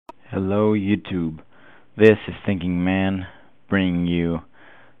Hello YouTube, this is Thinking Man bringing you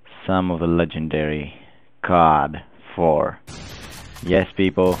some of the legendary COD4. Yes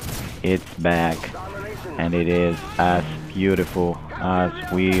people, it's back and it is as beautiful as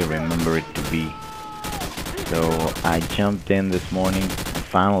we remember it to be. So I jumped in this morning and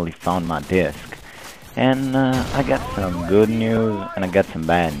finally found my disc. And I got some good news and I got some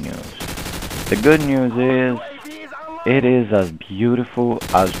bad news. The good news is it is as beautiful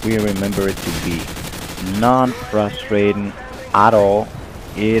as we remember it to be. Non-frustrating at all.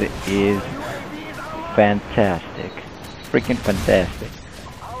 It is fantastic. Freaking fantastic.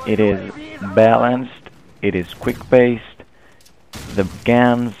 It is balanced. It is quick-paced. The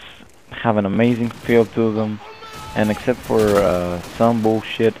guns have an amazing feel to them. And except for some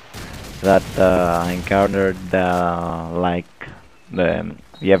bullshit that I encountered, like the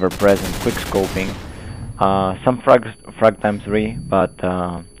ever-present quick-scoping, some frag times 3, but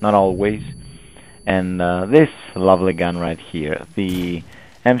not always. And this lovely gun right here, the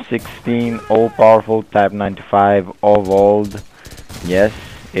M16 all-powerful Type 95 of old. Yes,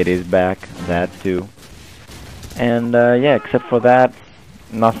 it is back, that too. And yeah, except for that,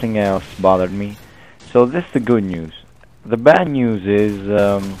 nothing else bothered me. So this is the good news. The bad news is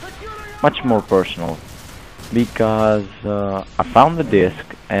much more personal, because I found the disc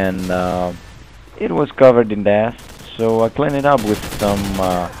and it was covered in dust, so I cleaned it up with some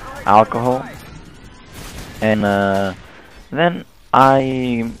alcohol, and then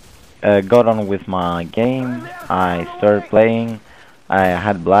I got on with my game. I started playing, I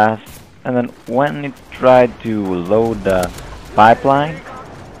had a blast, and then when it tried to load the pipeline,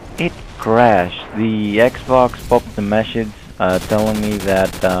 it crashed. The Xbox popped the message telling me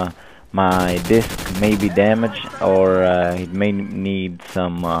that my disc may be damaged or it may need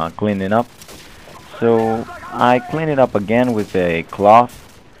some cleaning up. So I clean it up again with a cloth,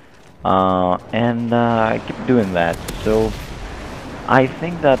 and I keep doing that. So I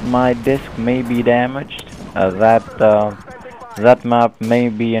think that my disc may be damaged. That map may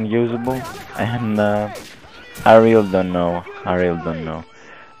be unusable, and I really don't know.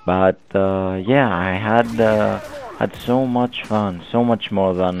 But yeah, I had so much fun, so much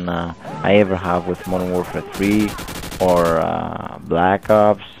more than I ever have with Modern Warfare 3 or Black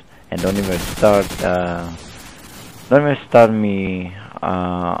Ops. And don't even start me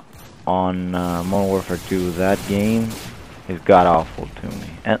on Modern Warfare 2. That game is god awful to me.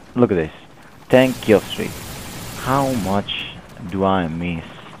 And look at this, 10 kill streak. How much do I miss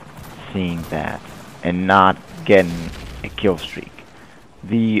seeing that and not getting a kill streak?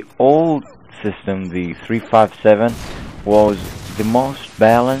 The old system, the 357, was the most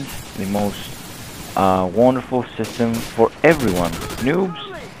balanced, the most wonderful system for everyone. Noobs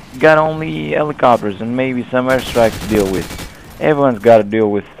got only helicopters and maybe some airstrikes to deal with. Everyone's got to deal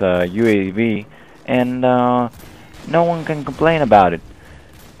with UAV, and no one can complain about it.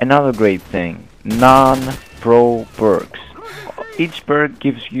 Another great thing, non-pro perks. Each perk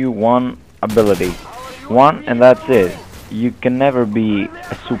gives you one ability, and that's it. You can never be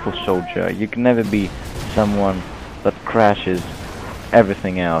a super soldier. You can never be someone that crashes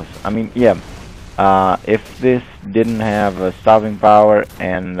everything else. I mean, yeah. If this didn't have stopping power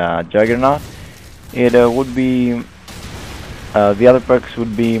and Juggernaut, it would be the other perks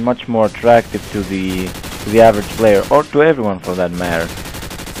would be much more attractive to the average player, or to everyone for that matter.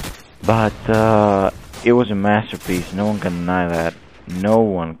 But it was a masterpiece. No one can deny that. No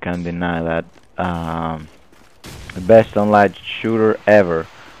one can deny that. The best online shooter ever.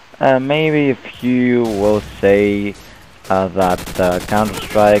 Maybe a few will say that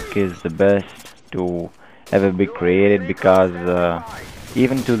Counter-Strike is the best to ever be created, because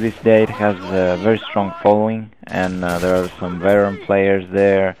even to this day it has a very strong following, and there are some veteran players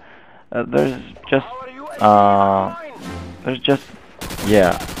there. There's just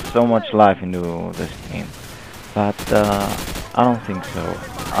yeah, so much life into this game. But I don't think so.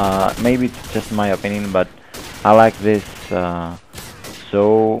 Maybe it's just my opinion, but I like this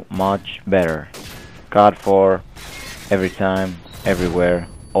so much better. COD4, every time, everywhere,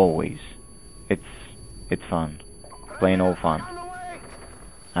 always. It's fun, plain old fun.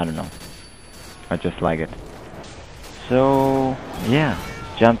 I don't know, I just like it. So yeah,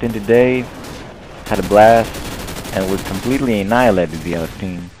 jumped in today, had a blast, and we completely annihilated the other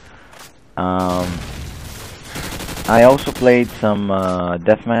team. I also played some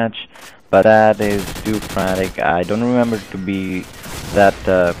deathmatch, but that is too frantic. I don't remember it to be that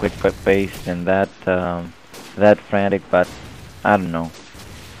quick-paced and that frantic, but I don't know.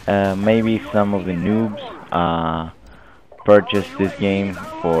 Maybe some of the noobs purchased this game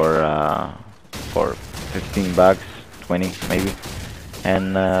for $15, 20 maybe,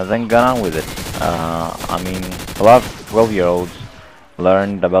 and then got on with it. I mean, a lot of 12-year-olds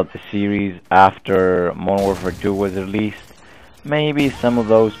learned about the series after Modern Warfare 2 was released. Maybe some of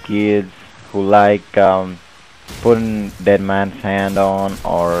those kids who like putting Dead Man's Hand on,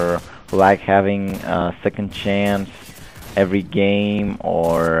 or who like having second chance every game,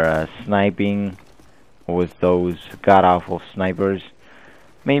 or sniping with those god-awful snipers.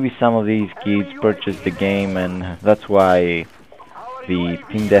 Maybe some of these kids purchased the game, and that's why the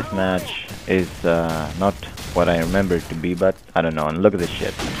team deathmatch is not what I remember it to be. But I don't know. And look at this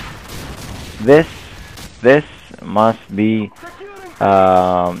shit. This this must be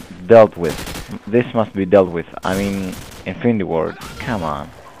dealt with. This must be dealt with. I mean, Infinity Ward. Come on.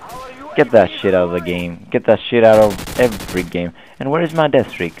 Get that shit out of the game. Get that shit out of every game. And where is my death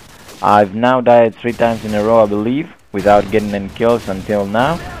streak? I've now died 3 times in a row, I believe, without getting any kills until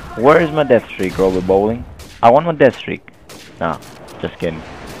now. Where is my death streak, Roller Bowling? I want my death streak. No, just kidding.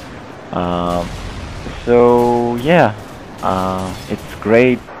 So yeah, it's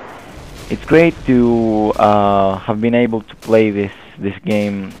great. It's great to have been able to play this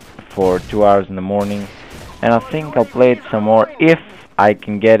game for 2 hours in the morning, and I think I'll play it some more if I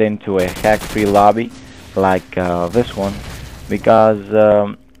can get into a hack-free lobby like this one, because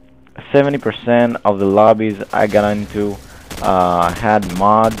 70% of the lobbies I got into had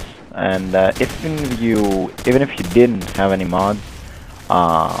mods, and even if you didn't have any mods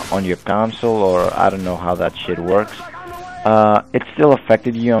on your console, or I don't know how that shit works, it still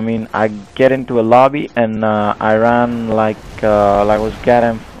affected you. I mean, I get into a lobby and I ran like I was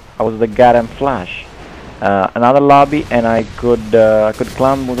the goddamn Flash. Another lobby, and I could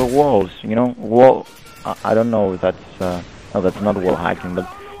climb the walls. You know, I don't know if that's no, that's not wall hacking, but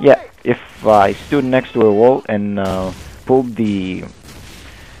yeah, if I stood next to a wall and pulled the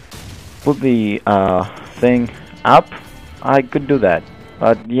thing up, I could do that.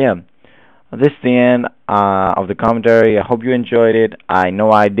 But yeah, this is the end of the commentary. I hope you enjoyed it. I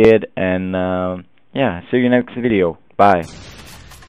know I did, and yeah, see you next video. Bye.